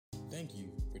Thank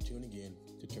you for tuning in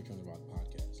to Church on the Rock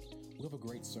podcast. We have a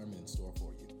great sermon in store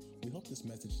for you. We hope this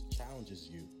message challenges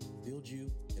you, builds you,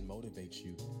 and motivates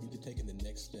you into taking the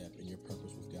next step in your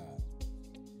purpose with God.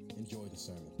 Enjoy the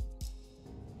sermon.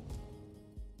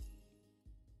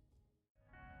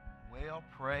 Well,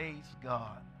 praise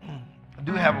God. I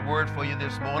do have a word for you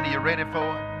this morning. You ready for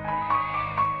it?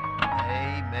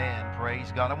 Amen.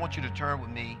 Praise God. I want you to turn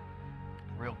with me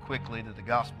real quickly to the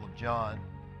Gospel of John.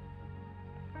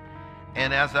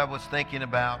 And as I was thinking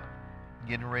about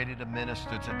getting ready to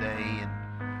minister today, and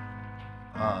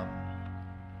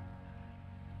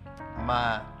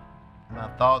my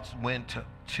thoughts went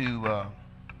to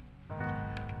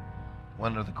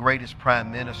one of the greatest prime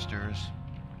ministers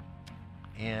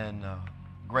in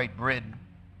Great Britain,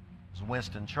 was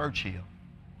Winston Churchill.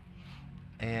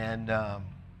 And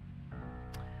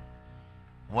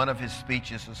one of his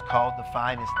speeches was called The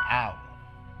Finest Hour.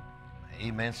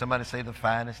 Amen. Somebody say the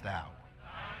finest hour.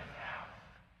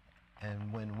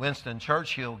 And when Winston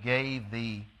Churchill gave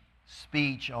the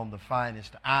speech on the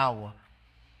finest hour,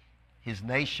 his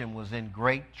nation was in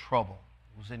great trouble.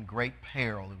 It was in great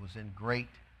peril. It was in great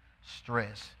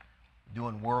stress.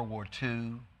 During World War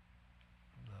II,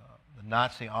 the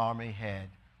Nazi army had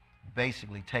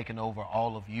basically taken over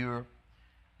all of Europe,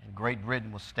 and Great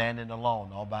Britain was standing alone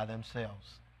all by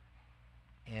themselves.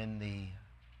 In the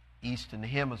Eastern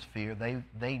Hemisphere,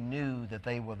 they knew that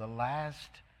they were the last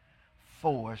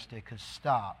force that could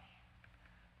stop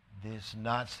this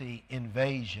Nazi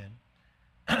invasion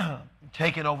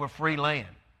taking over free land.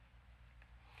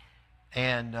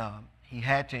 And he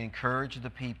had to encourage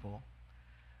the people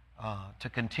to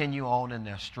continue on in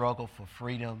their struggle for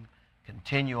freedom,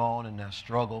 continue on in their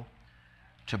struggle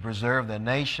to preserve their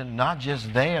nation, not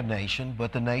just their nation,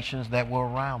 but the nations that were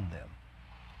around them.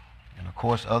 And of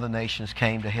course, other nations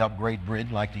came to help Great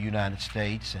Britain, like the United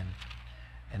States,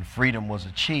 and freedom was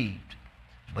achieved.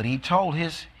 But he told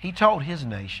his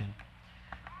nation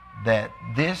that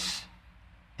this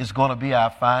is going to be our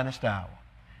finest hour.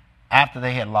 After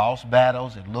they had lost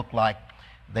battles, it looked like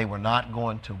they were not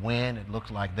going to win. It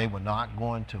looked like they were not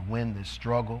going to win this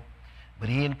struggle. But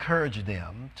he encouraged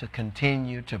them to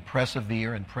continue to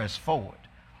persevere and press forward.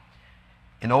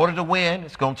 In order to win,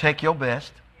 it's going to take your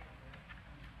best.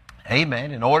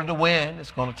 Amen. In order to win,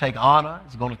 it's going to take honor.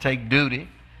 It's going to take duty.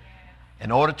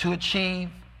 In order to achieve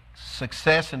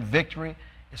success and victory,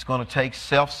 it's going to take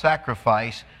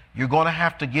self-sacrifice. You're going to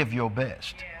have to give your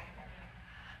best.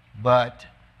 But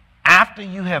after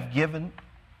you have given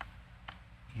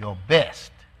your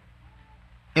best,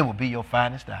 it will be your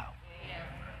finest hour.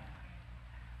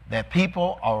 That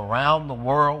people around the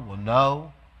world will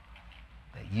know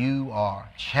that you are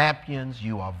champions,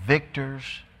 you are victors,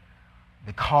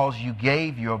 because you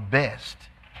gave your best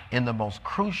in the most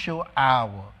crucial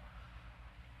hour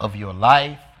of your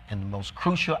life, in the most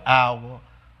crucial hour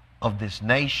of this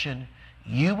nation.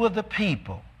 You were the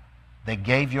people that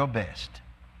gave your best,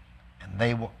 and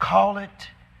they will call it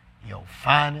your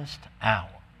finest hour.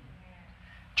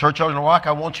 Church on the Rock,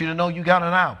 I want you to know you got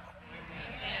an hour.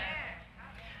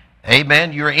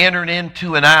 Amen. You're entering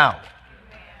into an hour,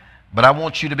 but I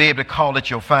want you to be able to call it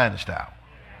your finest hour.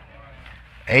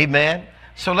 Amen.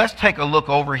 So let's take a look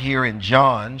over here in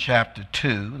John chapter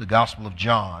 2, the Gospel of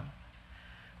John,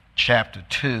 chapter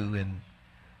 2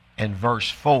 and verse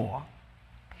 4.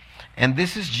 And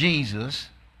this is Jesus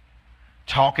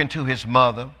talking to his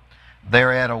mother.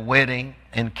 They're at a wedding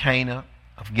in Cana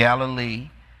of Galilee.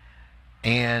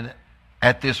 And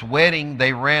at this wedding,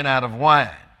 they ran out of wine.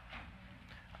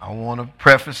 I want to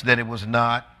preface that it was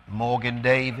not Morgan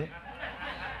David.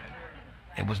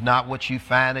 It was not what you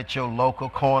find at your local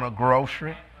corner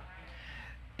grocery.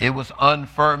 It was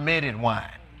unfermented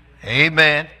wine.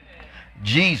 Amen.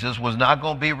 Jesus was not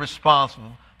going to be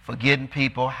responsible for getting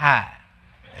people high.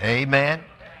 Amen.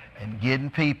 And getting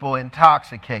people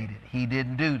intoxicated. He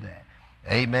didn't do that.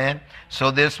 Amen.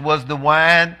 So this was the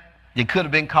wine. It could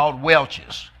have been called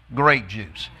Welch's grape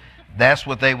juice. That's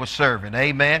what they were serving.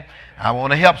 Amen. I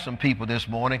want to help some people this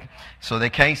morning so they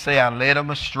can't say I led them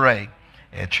astray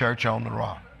at Church on the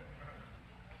Rock.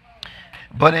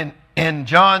 But in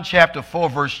John chapter 4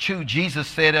 verse 2, Jesus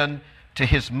said unto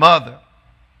his mother,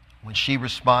 when she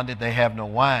responded, they have no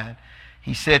wine,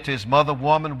 he said to his mother,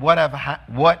 woman, what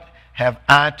have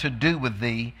I to do with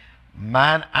thee?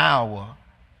 Mine hour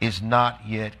is not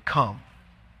yet come.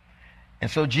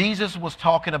 And so Jesus was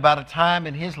talking about a time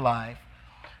in his life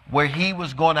where he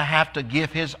was going to have to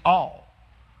give his all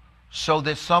so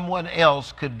that someone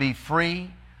else could be free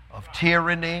of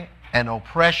tyranny and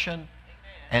oppression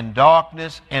and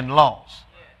darkness and loss.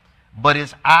 But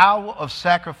his hour of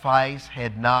sacrifice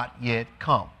had not yet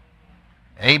come.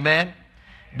 Amen.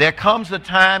 There comes a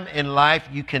time in life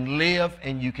you can live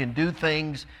and you can do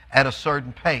things at a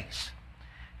certain pace.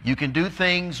 You can do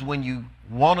things when you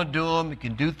want to do them. You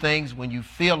can do things when you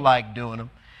feel like doing them.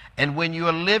 And when you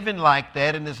are living like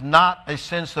that and there's not a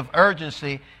sense of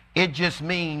urgency, it just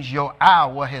means your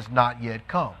hour has not yet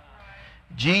come.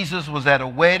 Jesus was at a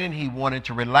wedding. He wanted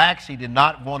to relax. He did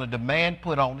not want a demand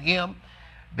put on him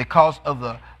because of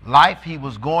the life he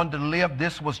was going to live.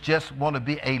 This was just going to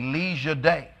be a leisure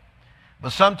day.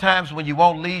 But sometimes when you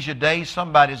want leisure days,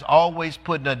 somebody's always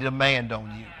putting a demand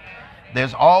on you.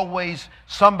 There's always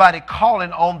somebody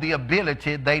calling on the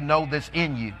ability they know that's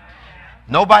in you.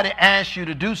 Nobody asks you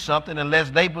to do something unless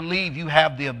they believe you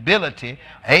have the ability,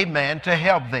 amen, to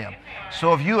help them.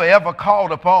 So if you ever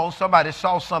called upon, somebody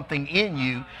saw something in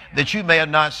you that you may have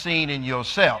not seen in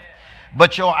yourself.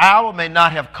 But your hour may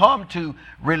not have come to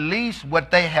release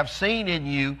what they have seen in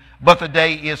you, but the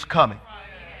day is coming.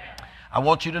 I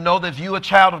want you to know that if you're a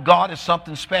child of God, there's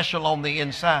something special on the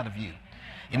inside of you.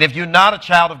 And if you're not a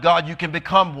child of God, you can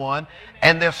become one,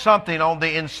 and there's something on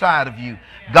the inside of you.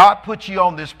 God put you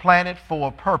on this planet for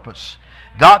a purpose.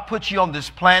 God put you on this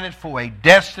planet for a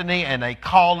destiny and a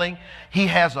calling. He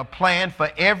has a plan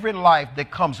for every life that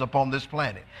comes upon this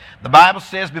planet. The Bible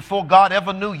says before God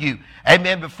ever knew you,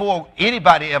 amen, before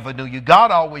anybody ever knew you,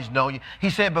 God always knew you. He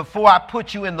said, before I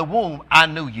put you in the womb, I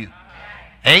knew you.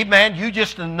 Amen. You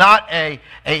just are not a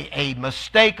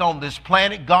mistake on this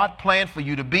planet. God planned for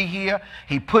you to be here.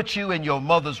 He put you in your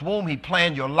mother's womb. He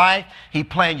planned your life. He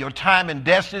planned your time and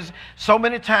destinies. So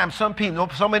many times,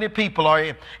 so many people are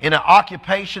in an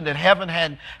occupation that heaven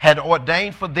had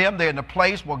ordained for them. They're in a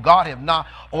place where God have not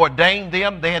ordained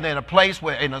them. They're in a place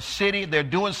where in a city they're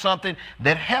doing something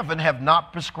that heaven have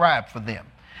not prescribed for them.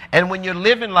 And when you're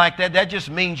living like that, that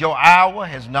just means your hour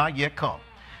has not yet come.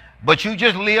 But you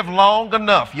just live long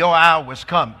enough, your hour is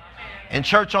coming. In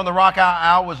Church on the Rock, our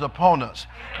hour is upon us.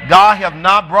 God have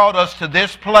not brought us to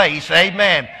this place,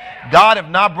 amen. God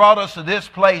have not brought us to this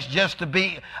place just to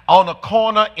be on a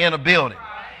corner in a building.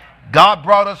 God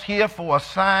brought us here for a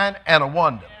sign and a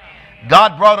wonder.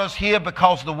 God brought us here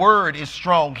because the word is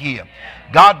strong here.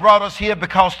 God brought us here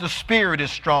because the Spirit is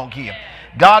strong here.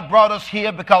 God brought us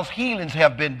here because healings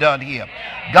have been done here.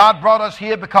 God brought us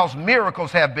here because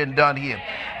miracles have been done here.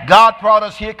 God brought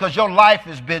us here because your life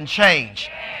has been changed.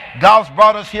 God's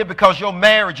brought us here because your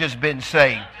marriage has been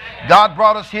saved. God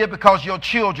brought us here because your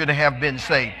children have been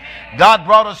saved. God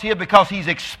brought us here because He's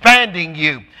expanding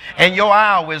you and your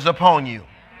hour is upon you.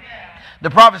 The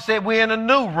prophet said we're in a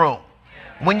new room.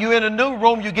 When you're in a new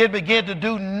room, you begin to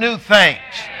do new things.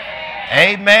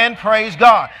 Amen. Praise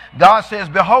God. God says,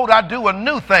 behold, I do a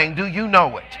new thing. Do you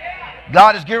know it?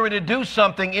 God is getting ready to do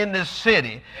something in this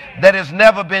city that has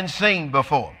never been seen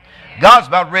before. God's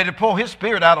about ready to pour His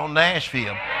Spirit out on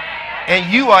Nashville.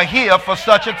 And you are here for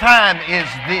such a time as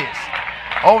this.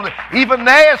 Even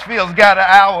Nashville's got an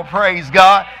hour, praise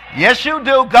God. Yes, you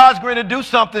do. God's going to do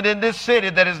something in this city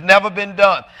that has never been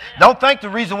done. Don't think the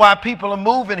reason why people are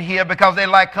moving here because they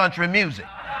like country music.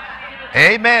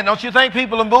 Amen. Don't you think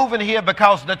people are moving here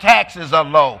because the taxes are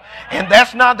low? And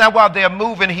that's not why they're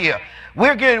moving here.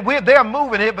 They're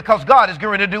moving here because God is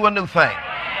going to do a new thing.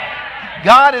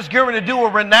 God is going to do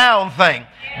a renowned thing.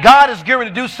 God is going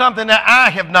to do something that eye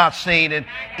have not seen and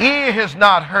ear has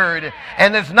not heard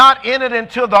and it's not entered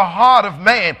into the heart of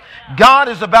man. God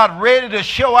is about ready to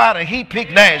show out and He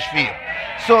picked Nashville.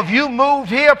 So if you moved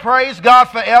here, praise God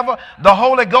forever, the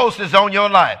Holy Ghost is on your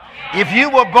life. If you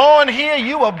were born here,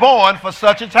 you were born for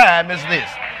such a time as this.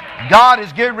 God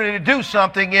is getting ready to do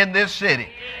something in this city.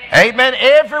 Amen.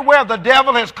 Everywhere the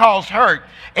devil has caused hurt,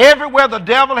 everywhere the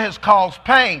devil has caused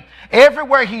pain,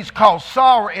 everywhere he's caused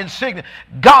sorrow and sickness,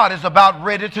 God is about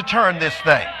ready to turn this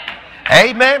thing.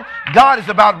 Amen. God is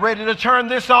about ready to turn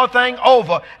this whole thing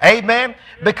over. Amen.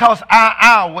 Because our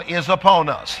hour is upon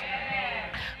us.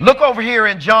 Look over here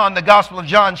in John, the Gospel of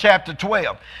John, chapter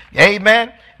 12.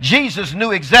 Amen. Jesus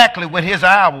knew exactly when His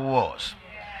hour was.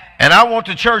 And I want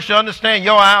the church to understand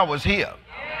your hour is here.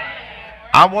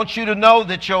 I want you to know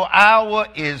that your hour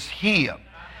is here.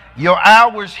 Your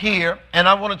hour is here, and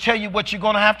I want to tell you what you're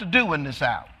going to have to do in this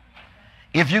hour.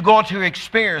 If you're going to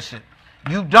experience it,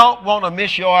 you don't want to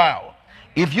miss your hour.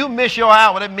 If you miss your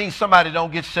hour, that means somebody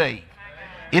don't get saved.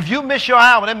 If you miss your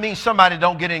hour, that means somebody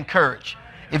don't get encouraged.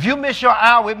 If you miss your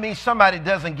hour, it means somebody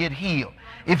doesn't get healed.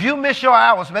 If you miss your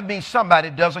hours, that means somebody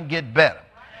doesn't get better.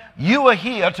 You are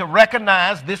here to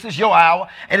recognize this is your hour,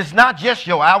 and it's not just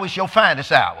your hour, it's your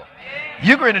finest hour.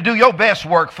 You're going to do your best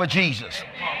work for Jesus.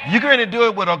 You're going to do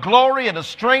it with a glory and a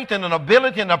strength and an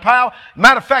ability and a power.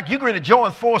 Matter of fact, you're going to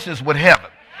join forces with heaven.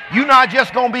 You're not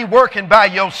just going to be working by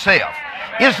yourself.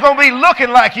 It's going to be looking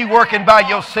like you're working by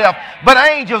yourself, but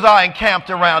angels are encamped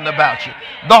around about you.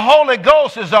 The Holy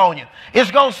Ghost is on you. It's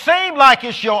going to seem like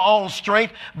it's your own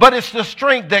strength, but it's the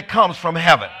strength that comes from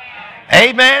heaven.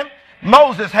 Amen.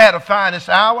 Moses had a finest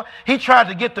hour. He tried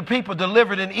to get the people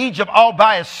delivered in Egypt all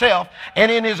by himself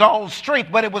and in his own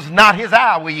strength, but it was not his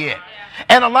hour yet.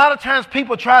 And a lot of times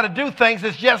people try to do things,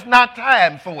 it's just not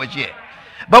time for it yet.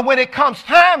 But when it comes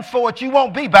time for it, you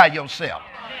won't be by yourself.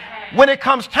 When it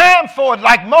comes time for it,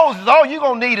 like Moses, all you're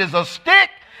going to need is a stick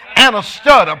and a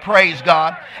stutter, praise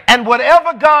God. And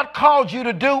whatever God called you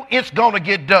to do, it's going to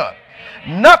get done.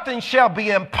 Nothing shall be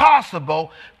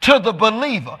impossible to the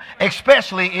believer,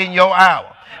 especially in your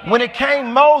hour. When it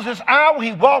came Moses' hour,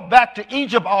 he walked back to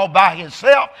Egypt all by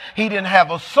himself. He didn't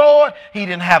have a sword. He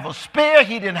didn't have a spear.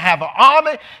 He didn't have an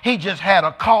army. He just had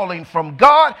a calling from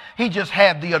God. He just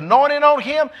had the anointing on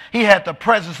him. He had the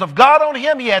presence of God on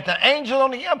him. He had the angel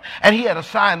on him. And he had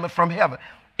assignment from heaven.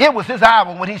 It was his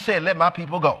hour when he said, let my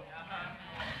people go.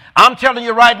 I'm telling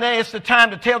you right now, it's the time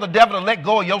to tell the devil to let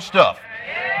go of your stuff.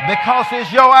 Because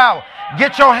it's your hour.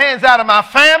 Get your hands out of my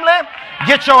family.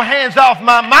 Get your hands off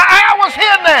my hour's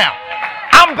here now.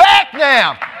 I'm back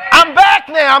now. I'm back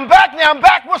now. I'm back now. I'm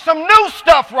back with some new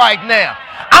stuff right now.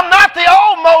 I'm not the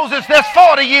old Moses that's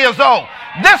 40 years old.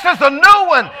 This is a new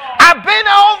one. I've been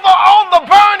over on the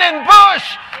burning bush.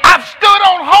 I've stood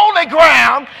on holy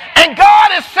ground. And God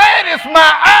has said it's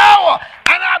my hour.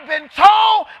 And I've been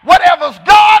told whatever's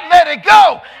God, let it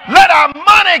go. Let our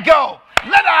money go.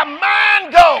 Let our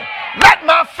mind go. Let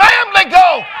my family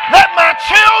go. Let my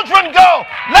children go.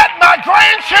 Let my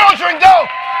grandchildren go.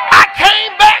 I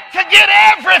came back to get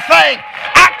everything.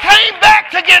 I came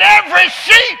back to get every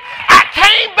sheep. I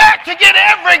came back to get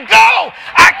every goal.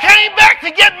 I came back to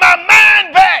get my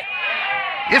mind back.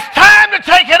 It's time to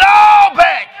take it all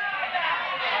back.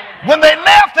 When they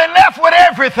left with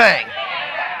everything.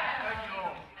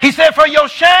 He said, for your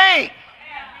shame,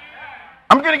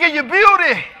 I'm going to give you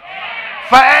beauty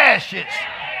for ashes,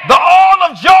 the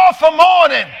oil of joy for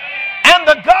mourning, and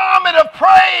the garment of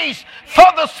praise for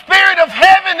the spirit of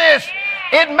heaviness.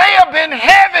 It may have been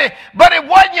heavy, but it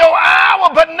wasn't your hour,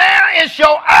 but now it's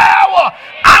your hour.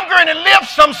 I'm going to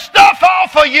lift some stuff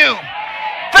off of you.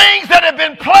 Things that have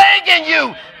been plaguing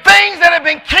you, things that have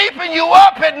been keeping you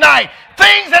up at night,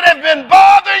 things that have been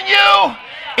bothering you.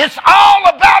 It's all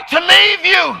about to leave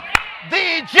you.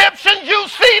 The Egyptians you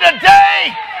see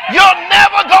today, you're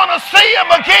never going to see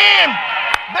them again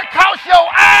because your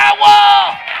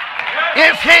hour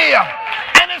is here.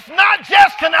 And it's not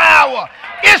just an hour.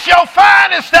 It's your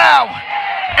finest hour.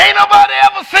 Ain't nobody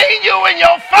ever seen you in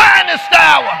your finest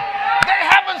hour. They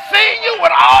haven't seen you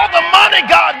with all the money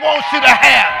God wants you to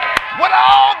have, with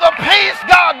all the peace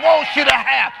God wants you to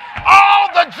have,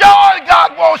 all the joy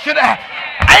God wants you to have.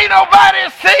 Ain't nobody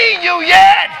seen you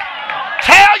yet.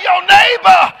 Tell your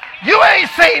neighbor, you ain't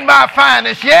seen my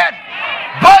finest yet,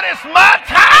 but it's my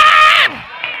time.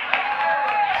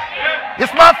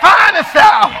 It's my finest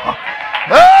hour.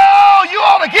 Oh, you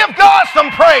ought to give God some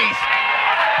praise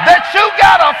that you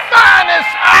got a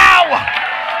finest hour.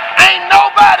 Ain't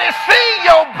nobody seen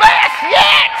your best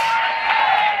yet.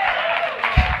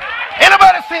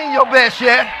 Anybody seen your best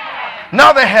yet?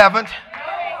 No, they haven't.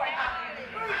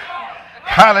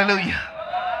 Hallelujah.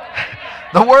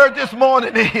 The word this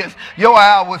morning is your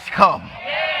hour's come.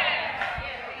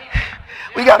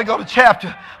 We got to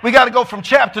go from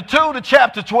chapter 2 to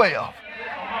chapter 12.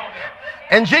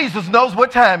 And Jesus knows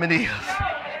what time it is.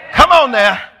 Come on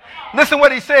now. Listen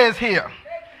what he says here.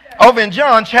 Over in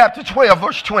John chapter 12,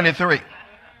 verse 23.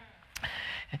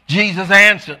 Jesus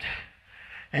answered,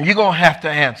 and you're going to have to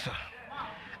answer.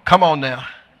 Come on now.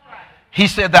 He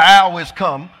said the hour is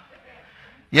come.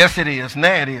 Yes, it is.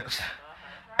 Now it is.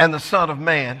 And the Son of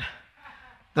Man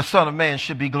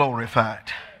should be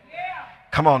glorified.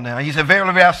 Come on now. He said,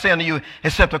 verily, verily, I say unto you,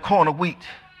 except a corn of wheat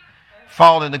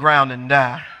fall in the ground and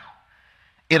die,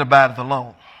 it abideth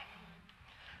alone.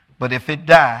 But if it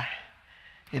die,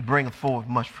 it bringeth forth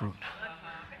much fruit.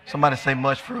 Somebody say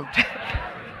much fruit.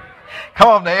 Come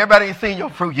on now. Everybody ain't seen your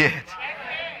fruit yet.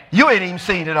 You ain't even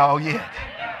seen it all yet.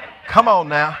 Come on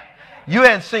now. You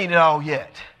ain't seen it all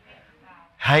yet.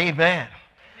 Amen.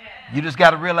 You just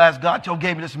got to realize God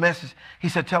gave me this message. He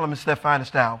said, tell him it's their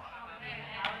finest hour.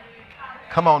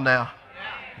 Come on now.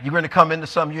 You're going to come into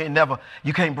something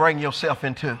you can't bring yourself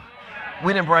into.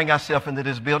 We didn't bring ourselves into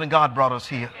this building. God brought us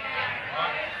here.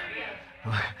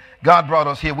 God brought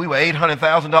us here. We were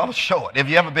 $800,000 short. Have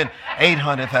you ever been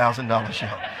 $800,000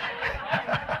 short?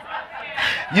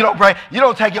 You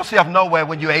don't take yourself nowhere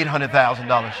when you're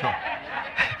 $800,000 short.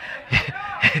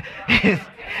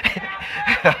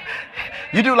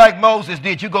 You do like Moses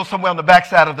did. You go somewhere on the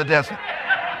backside of the desert.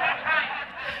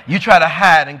 You try to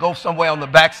hide and go somewhere on the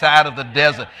backside of the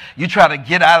desert. You try to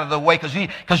get out of the way because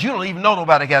you don't even know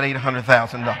nobody got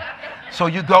 $800,000. So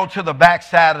you go to the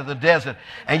backside of the desert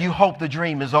and you hope the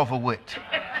dream is over with.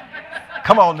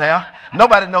 Come on now.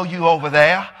 Nobody know you over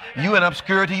there. You in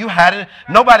obscurity. You hiding.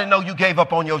 Nobody know you gave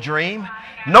up on your dream.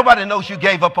 Nobody knows you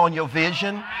gave up on your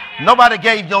vision. Nobody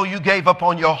know you gave up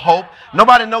on your hope.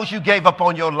 Nobody knows you gave up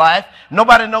on your life.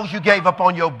 Nobody knows you gave up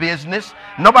on your business.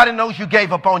 Nobody knows you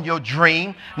gave up on your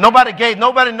dream. Nobody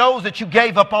knows that you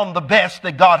gave up on the best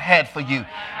that God had for you.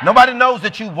 Nobody knows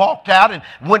that you walked out and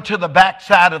went to the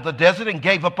backside of the desert and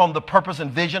gave up on the purpose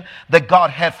and vision that God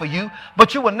had for you.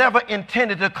 But you were never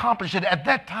intended to accomplish it at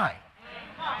that time.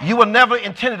 You were never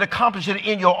intended to accomplish it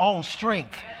in your own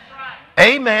strength.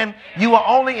 Amen. You were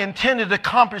only intended to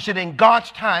accomplish it in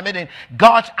God's time and in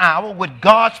God's hour, with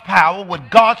God's power, with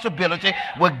God's ability,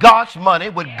 with God's money,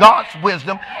 with God's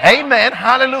wisdom. Amen.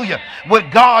 Hallelujah.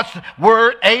 With God's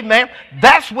word. Amen.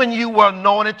 That's when you were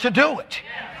anointed to do it.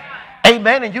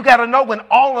 Amen. And you got to know when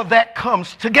all of that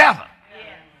comes together.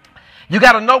 You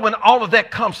got to know when all of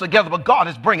that comes together. But God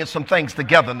is bringing some things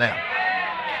together now.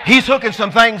 He's hooking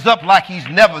some things up like he's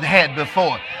never had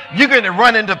before. You're going to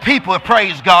run into people,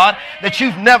 praise God, that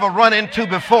you've never run into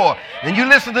before. And you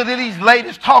listen to these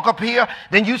ladies talk up here,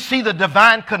 then you see the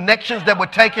divine connections that were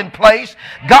taking place.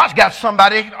 God's got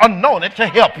somebody anointed to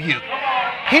help you.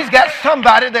 He's got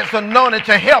somebody that's anointed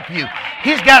to help you.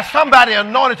 He's got somebody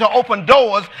anointed to open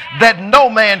doors that no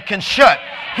man can shut.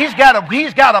 He's got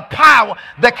a power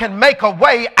that can make a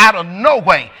way out of no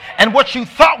way. And what you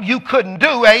thought you couldn't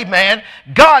do, amen,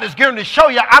 God is going to show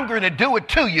you, I'm going to do it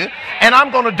to you, and I'm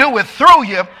going to do it through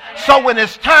you. So when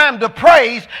it's time to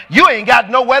praise, you ain't got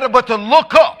nowhere but to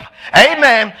look up,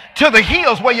 amen, to the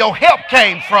hills where your help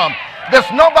came from. There's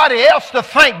nobody else to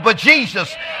thank but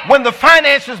Jesus. When the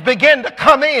finances begin to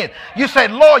come in, you say,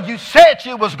 Lord, you said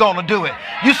you was going to do it.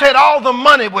 You said all the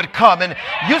money would come, and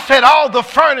you said all the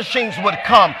furnishings would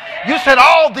come. You said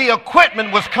all the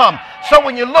equipment was come. So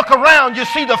when you look around, you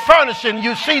see the furnishing,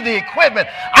 you see the equipment.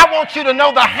 I want you to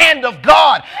know the hand of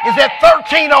God is at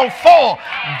 1304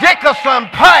 Dickerson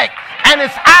Pike, and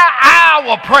it's our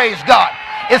hour, praise God.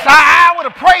 It's our hour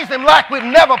to praise him like we've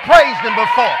never praised him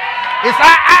before. It's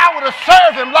our hour to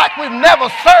serve him like we've never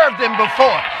served him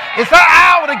before. It's our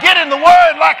hour to get in the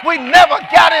word like we never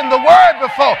got in the word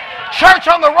before. Church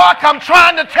on the Rock, I'm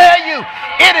trying to tell you,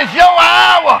 it is your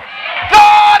hour.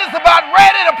 God is about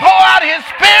ready to pour out his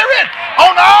spirit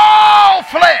on all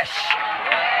flesh.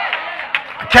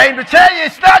 I came to tell you,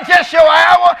 it's not just your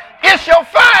hour, it's your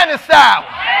finest hour.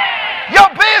 Your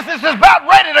business is about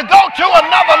ready to go to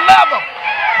another level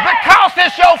because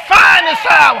it's your finest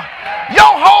hour.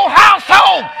 Your whole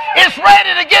household is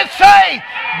ready to get saved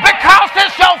because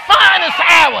it's your finest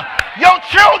hour. Your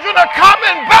children are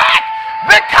coming back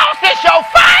because it's your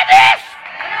finest.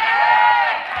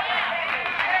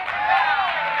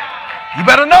 You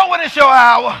better know when it's your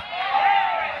hour.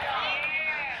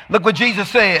 Look what Jesus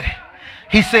said.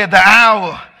 He said the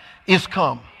hour is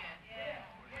come.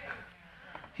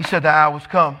 He said the hour's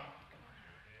come.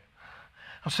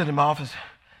 I'm sitting in my office.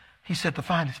 He said the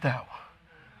finest hour.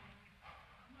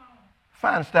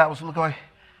 Finest hours look like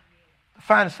the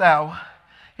finest hour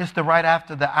is the right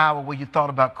after the hour where you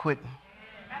thought about quitting.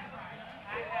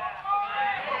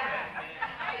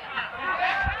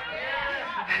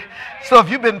 So if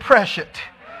you've been pressured,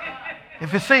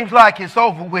 if it seems like it's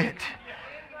over with,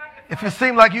 if it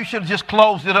seemed like you should have just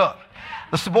closed it up.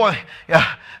 The boy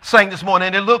sang this morning,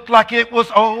 and it looked like it was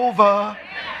over.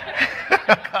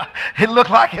 It looked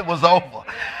like it was over.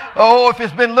 Oh, if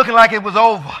it's been looking like it was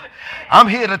over, I'm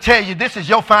here to tell you this is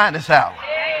your finest hour.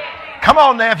 Come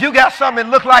on now, if you got something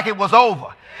that looked like it was over,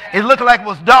 it looked like it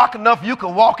was dark enough you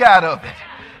could walk out of it.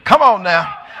 Come on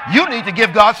now, you need to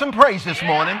give God some praise this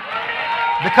morning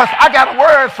because I got a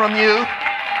word from you.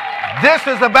 This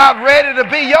is about ready to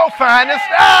be your finest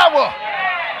hour.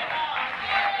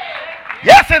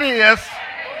 Yes, it is.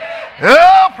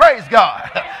 Oh, praise God.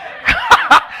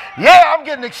 Yeah, I'm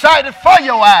getting excited for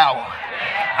your hour.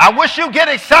 I wish you get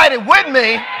excited with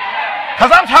me because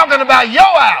I'm talking about your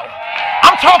hour.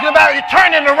 I'm talking about it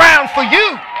turning around for you.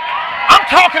 I'm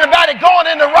talking about it going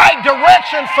in the right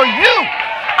direction for you.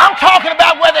 I'm talking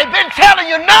about where they've been telling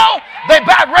you no, they're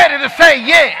about ready to say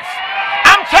yes.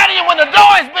 I'm telling you when the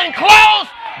door has been closed,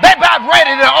 they're about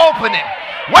ready to open it.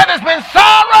 Where there's been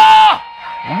sorrow,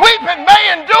 weeping may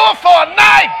endure for a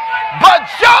night, but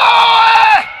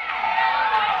joy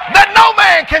that no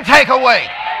man can take away.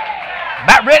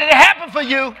 About ready to happen for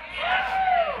you.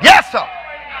 Yes, sir.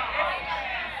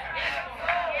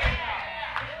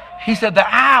 He said the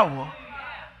hour,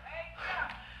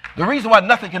 the reason why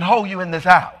nothing can hold you in this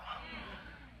hour.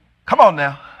 Come on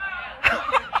now.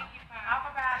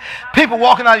 People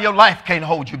walking out of your life can't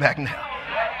hold you back now.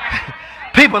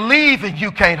 People leaving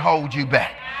you can't hold you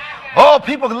back. Oh,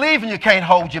 people leaving you can't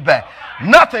hold you back.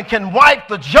 Nothing can wipe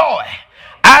the joy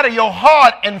out of your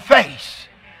heart and face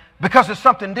because it's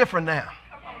something different now.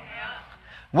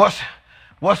 What's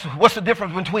the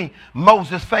difference between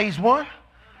Moses phase 1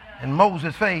 and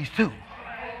Moses phase 2?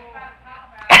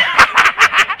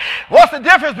 What's the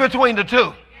difference between the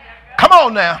two? Come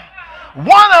on now.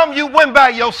 One of them you went by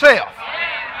yourself.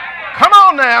 Come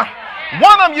on now.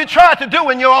 One of them you tried to do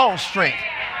in your own strength.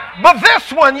 But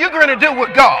this one you're going to do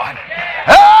with God.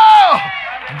 Oh,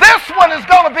 this one is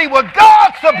going to be with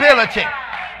God's ability.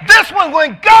 This one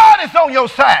when God is on your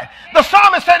side. The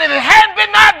psalmist said if it hadn't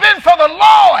been not been for the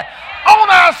Lord on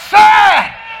our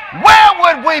side, where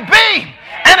would we be?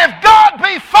 And if God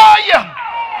be for you,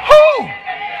 who?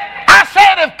 I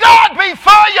said if God be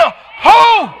for you,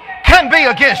 who can be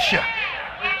against you?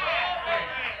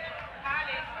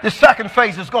 This second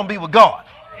phase is going to be with God.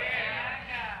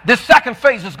 This second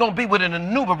phase is going to be with an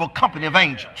innumerable company of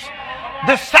angels.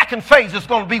 This second phase is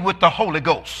going to be with the Holy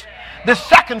Ghost. This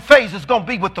second phase is going to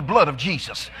be with the blood of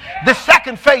Jesus. This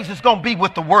second phase is going to be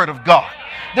with the Word of God.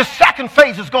 The second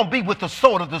phase is going to be with the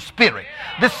sword of the Spirit.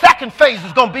 The second phase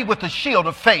is going to be with the shield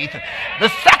of faith. The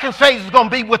second phase is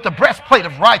going to be with the breastplate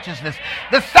of righteousness.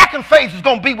 The second phase is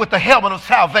going to be with the helmet of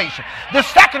salvation. The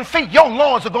second feet, your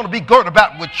loins are going to be girded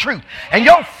about with truth. And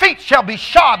your feet shall be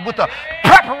shod with the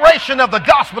preparation of the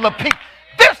gospel of peace.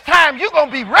 This time you're going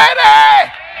to be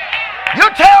ready. You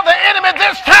tell the enemy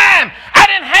this time, I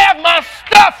didn't have my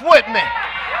stuff with me.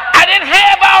 I didn't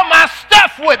have all my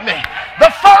stuff with me.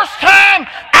 The first time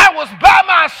I was by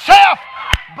myself,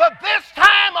 but this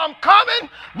time I'm coming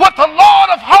with the Lord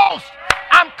of hosts.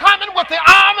 I'm coming with the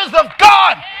armies of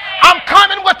God. I'm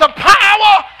coming with the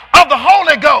power of the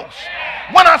Holy Ghost.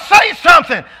 When I say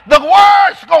something, the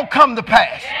word's going to come to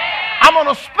pass. I'm going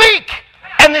to speak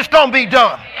and it's going to be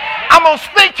done. I'm going to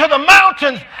speak to the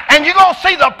mountains and you're going to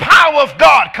see the power of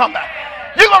God come out.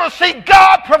 You're going to see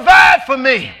God provide for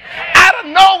me out of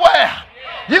nowhere.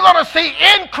 You're going to see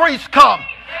increase come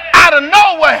out of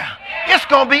nowhere. It's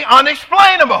going to be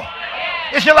unexplainable.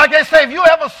 It's just like they say, if you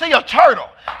ever see a turtle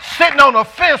sitting on a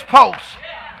fence post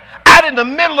out in the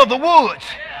middle of the woods,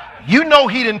 you know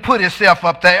he didn't put himself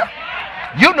up there.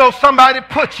 You know somebody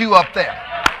put you up there.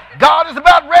 God is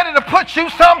about ready to put you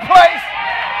someplace.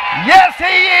 Yes,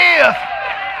 he is.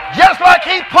 Just like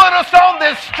he put us on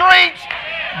this street,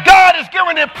 God is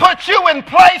going to put you in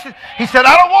places. He said,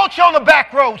 I don't want you on the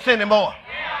back roads anymore.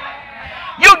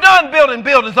 You're done building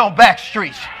buildings on back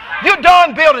streets. You're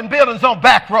done building buildings on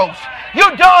back roads.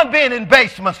 You're done being in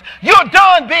basements. You're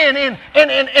done being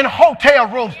in hotel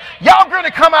rooms. Y'all going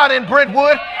to come out in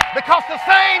Brentwood because the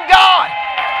same God,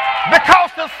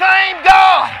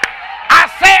 I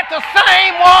said the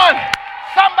same one.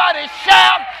 Somebody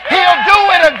shout, he'll do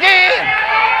it again.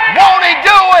 Won't he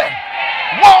do it?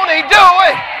 Won't he do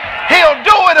it? He'll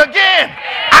do it again.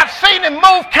 I've seen him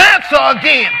move cancer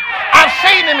again. I've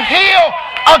seen him heal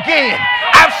again.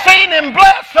 I've seen him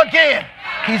bless again.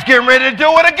 He's getting ready to do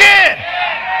it again.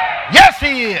 Yes,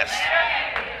 he is.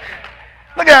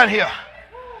 Look out here.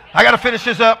 I got to finish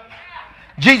this up.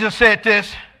 Jesus said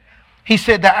this. He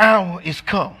said the hour is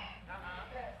come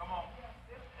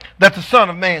that the Son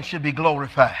of Man should be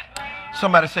glorified.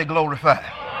 Somebody say glorified.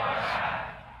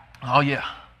 Oh, yeah.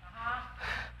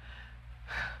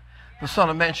 The Son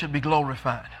of Man should be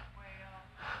glorified.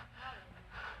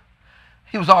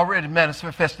 He was already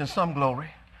manifesting some glory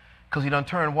because he done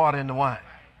turned water into wine.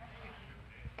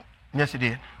 Yes, he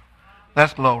did.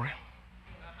 That's glory.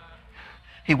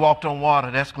 He walked on water.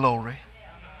 That's glory.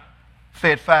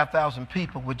 Fed 5,000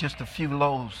 people with just a few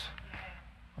loaves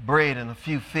of bread and a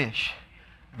few fish.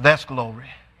 That's glory.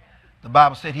 The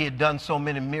Bible said he had done so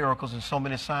many miracles and so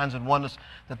many signs and wonders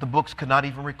that the books could not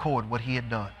even record what he had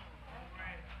done.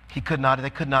 They could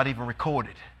not even record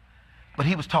it. But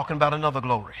he was talking about another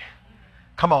glory.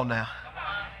 Come on now.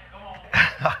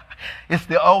 It's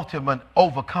the ultimate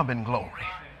overcoming glory.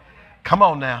 Come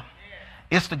on now.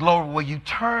 It's the glory where you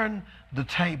turn the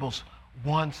tables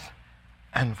once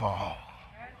and for all.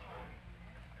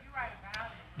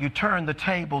 You turn the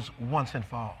tables once and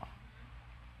for all.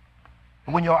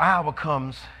 When your hour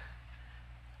comes,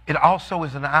 it also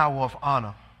is an hour of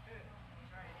honor.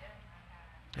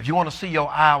 If you want to see your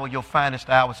hour, your finest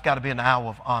hour, it's got to be an hour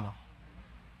of honor.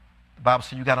 The Bible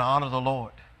says you got to honor the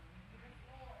Lord.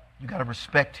 You got to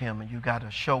respect him and you got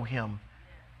to show him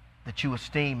that you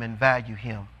esteem and value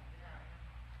him.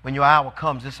 When your hour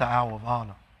comes, it's an hour of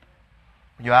honor.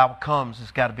 When your hour comes, it's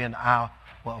got to be an hour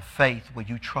of faith where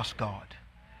you trust God,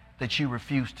 that you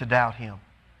refuse to doubt Him.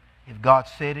 If God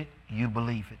said it, you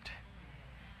believe it.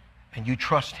 And you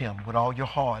trust Him with all your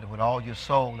heart, and with all your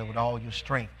soul, and with all your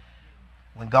strength.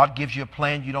 When God gives you a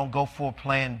plan, you don't go for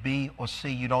plan B or C.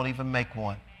 You don't even make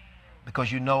one,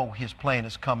 because you know His plan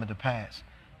is coming to pass.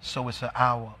 So it's an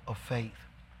hour of faith.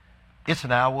 It's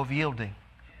an hour of yielding.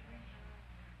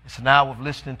 It's an hour of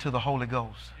listening to the Holy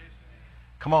Ghost.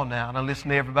 Come on now, don't listen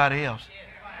to everybody else.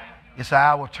 It's an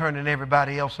hour of turning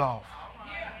everybody else off.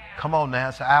 Come on now,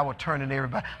 it's an hour of turning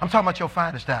everybody. I'm talking about your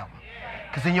finest hour.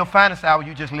 Because in your finest hour,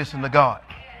 you just listen to God.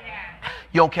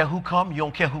 You don't care who come, you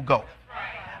don't care who go.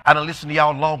 I done listened to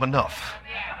y'all long enough.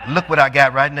 Look what I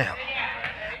got right now.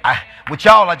 With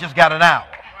y'all, I just got an hour.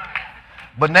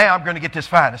 But now I'm going to get this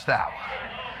finest hour.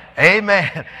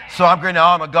 Amen. So I'm going to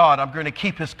honor God. I'm going to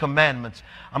keep His commandments.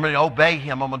 I'm going to obey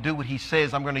Him. I'm going to do what He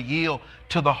says. I'm going to yield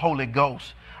to the Holy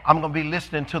Ghost. I'm going to be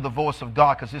listening to the voice of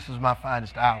God, because this is my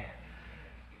finest hour.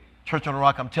 Church on the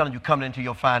Rock, I'm telling you, coming into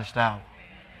your finest hour.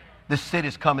 This city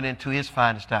is coming into its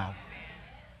finest hour.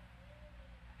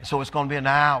 And so it's going to be an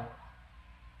hour.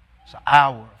 It's an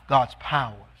hour of God's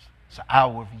powers. It's an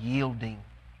hour of yielding.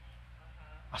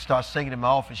 I started singing in my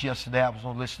office yesterday. I was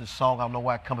going to listen to this song. I don't know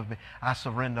why it comes to me. I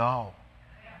surrender all.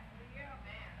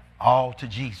 All to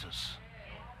Jesus.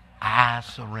 I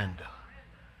surrender.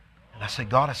 And I said,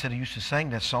 God, I said, I used to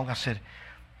sing that song. I said,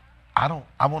 I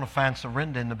want to find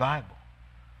surrender in the Bible.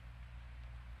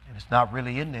 And it's not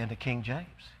really in there in the King James.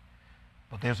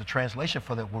 But there's a translation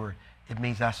for that word. It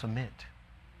means I submit.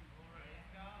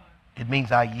 It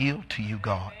means I yield to you,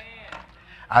 God.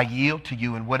 I yield to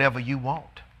you, and whatever you want,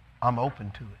 I'm open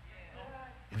to it.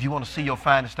 If you want to see your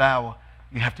finest hour,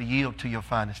 you have to yield to your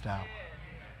finest hour.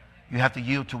 You have to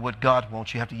yield to what God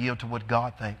wants. You have to yield to what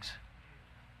God thinks.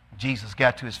 Jesus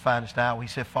got to His finest hour. He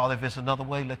said, Father, if there's another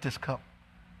way, let this cup.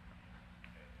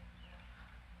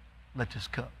 Let this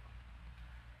cup.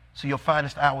 So your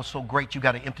finest hour is so great, you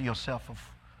got to empty yourself of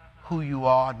who you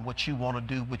are and what you want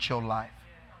to do with your life.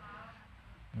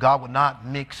 God would not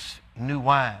mix new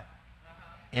wine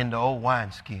into old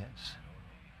wineskins.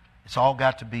 It's all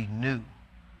got to be new.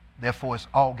 Therefore, it's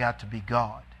all got to be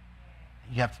God.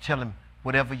 You have to tell Him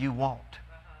whatever you want.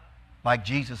 Like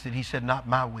Jesus did, He said, not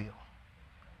my will.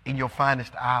 In your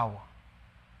finest hour,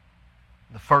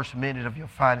 the first minute of your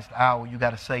finest hour, you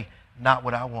got to say, not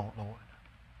what I want, Lord.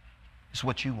 It's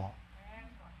what you want.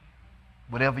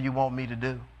 Whatever you want me to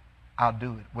do, I'll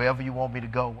do it. Wherever you want me to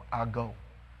go, I'll go.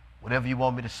 Whatever you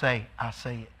want me to say, I'll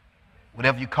say it.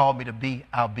 Whatever you call me to be,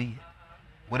 I'll be it.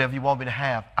 Whatever you want me to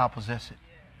have, I'll possess it.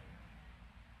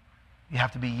 You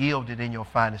have to be yielded in your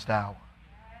finest hour.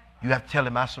 You have to tell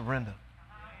Him, I surrender.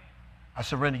 I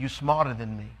surrender. You're smarter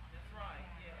than me.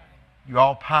 You're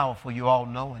all powerful. You're all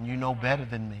knowing. You know better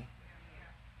than me.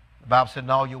 The Bible said, in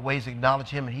all your ways acknowledge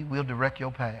Him, and He will direct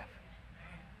your path.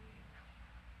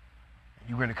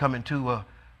 You're going to come into a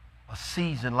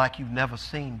season like you've never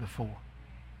seen before.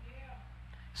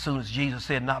 As soon as Jesus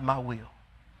said, not my will,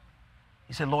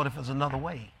 He said, Lord, if there's another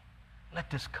way, let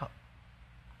this cup.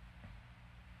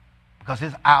 Because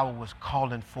His hour was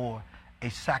calling for a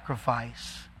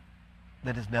sacrifice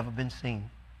that has never been seen.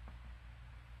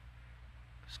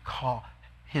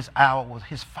 His hour was,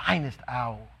 His finest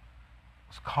hour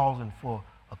was calling for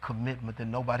a commitment that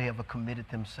nobody ever committed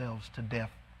themselves to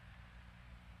death,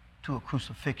 to a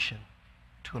crucifixion,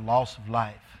 to a loss of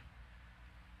life,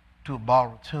 to a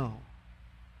borrowed tomb,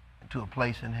 and to a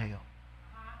place in hell.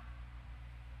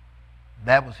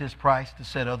 That was His price to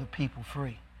set other people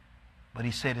free. But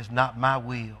He said, it's not my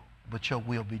will, but your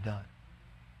will be done.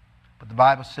 But the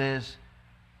Bible says,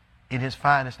 in His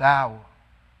finest hour,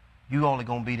 you only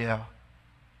going to be there.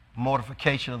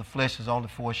 Mortification of the flesh is only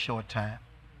for a short time.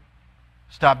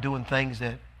 Stop doing things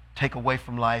that take away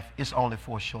from life. It's only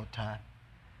for a short time.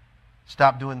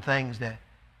 Stop doing things that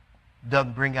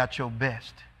doesn't bring out your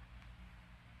best.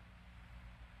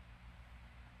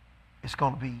 It's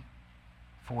going to be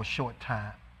for a short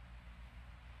time.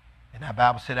 And our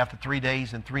Bible said after 3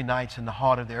 days and 3 nights in the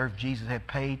heart of the earth, Jesus had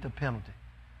paid the penalty.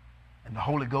 And the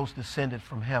Holy Ghost descended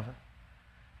from heaven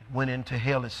and went into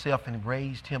hell itself and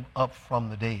raised Him up from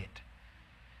the dead.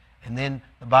 And then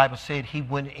the Bible said He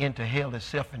went into hell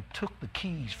itself and took the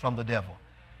keys from the devil.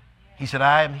 He said,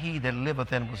 I am He that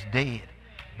liveth and was dead.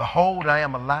 Behold, I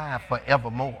am alive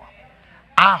forevermore.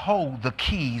 I hold the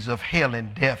keys of hell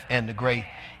and death and the grave.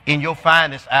 In your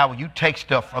finest hour, you take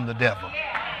stuff from the devil.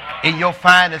 In your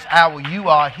finest hour, you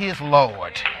are His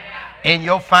Lord. In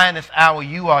your finest hour,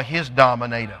 you are His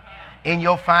dominator. In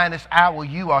your finest hour,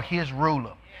 you are His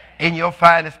ruler. In your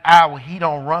finest hour, He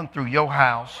don't run through your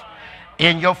house.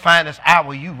 In your finest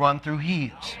hour, you run through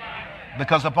his.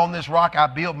 Because upon this rock I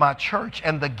build my church,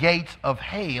 and the gates of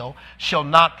hell shall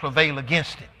not prevail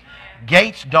against it.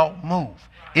 Gates don't move.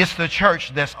 It's the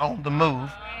church that's on the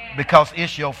move because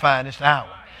it's your finest hour.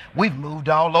 We've moved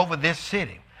all over this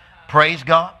city. Praise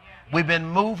God. We've been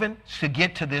moving to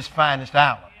get to this finest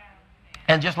hour.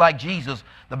 And just like Jesus,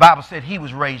 the Bible said he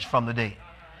was raised from the dead.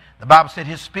 The Bible said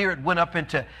his spirit went up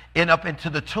into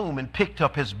the tomb and picked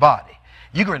up his body.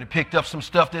 You're going to pick up some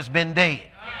stuff that's been dead.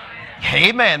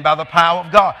 Amen. By the power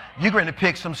of God. You're going to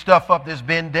pick some stuff up that's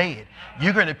been dead.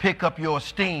 You're going to pick up your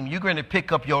esteem. You're going to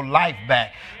pick up your life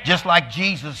back. Just like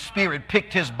Jesus' spirit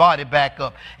picked his body back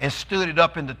up and stood it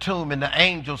up in the tomb, and the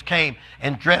angels came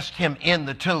and dressed him in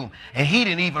the tomb. And he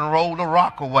didn't even roll the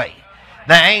rock away.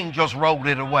 The angels rolled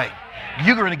it away.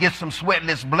 You're going to get some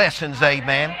sweatless blessings,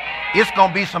 amen. It's going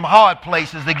to be some hard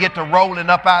places to get to rolling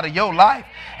up out of your life.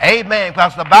 Amen.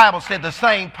 Because the Bible said the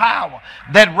same power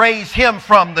that raised him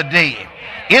from the dead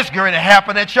is going to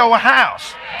happen at your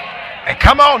house. And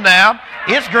come on now.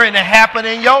 It's going to happen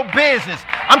in your business.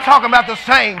 I'm talking about the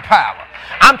same power.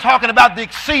 I'm talking about the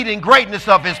exceeding greatness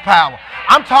of his power.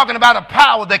 I'm talking about a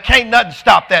power that can't nothing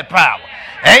stop that power.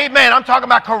 Amen. I'm talking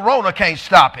about Corona can't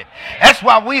stop it. That's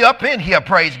why we up in here,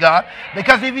 praise God.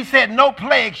 Because if he said no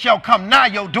plague shall come nigh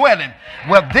your dwelling,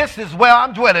 well, this is where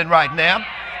I'm dwelling right now.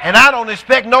 And I don't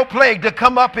expect no plague to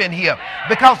come up in here,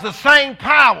 because the same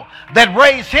power that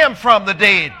raised him from the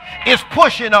dead is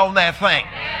pushing on that thing.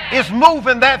 It's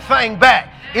moving that thing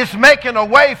back. It's making a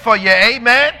way for you.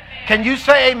 Amen. Can you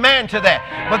say amen to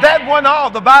that? But that one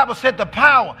all, the Bible said the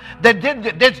power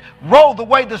that rolled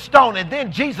away the stone, and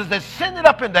then Jesus ascended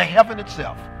up into heaven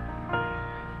itself.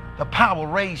 The power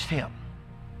raised him.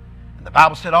 And the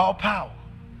Bible said all power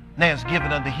now is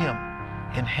given unto him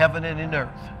in heaven and in earth.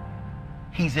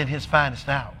 He's in his finest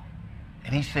hour.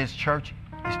 And he says, church,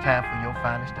 it's time for your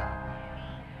finest hour.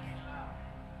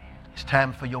 It's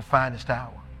time for your finest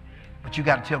hour. But you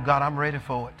got to tell God, I'm ready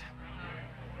for it.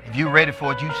 If you're ready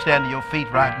for it, you stand to your feet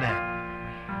right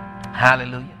now.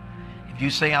 Hallelujah. If you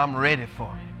say, I'm ready for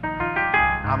it.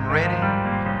 I'm ready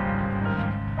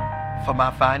for my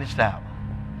finest hour.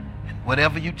 And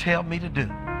whatever you tell me to do,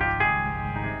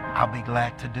 I'll be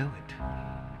glad to do it.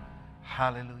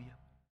 Hallelujah.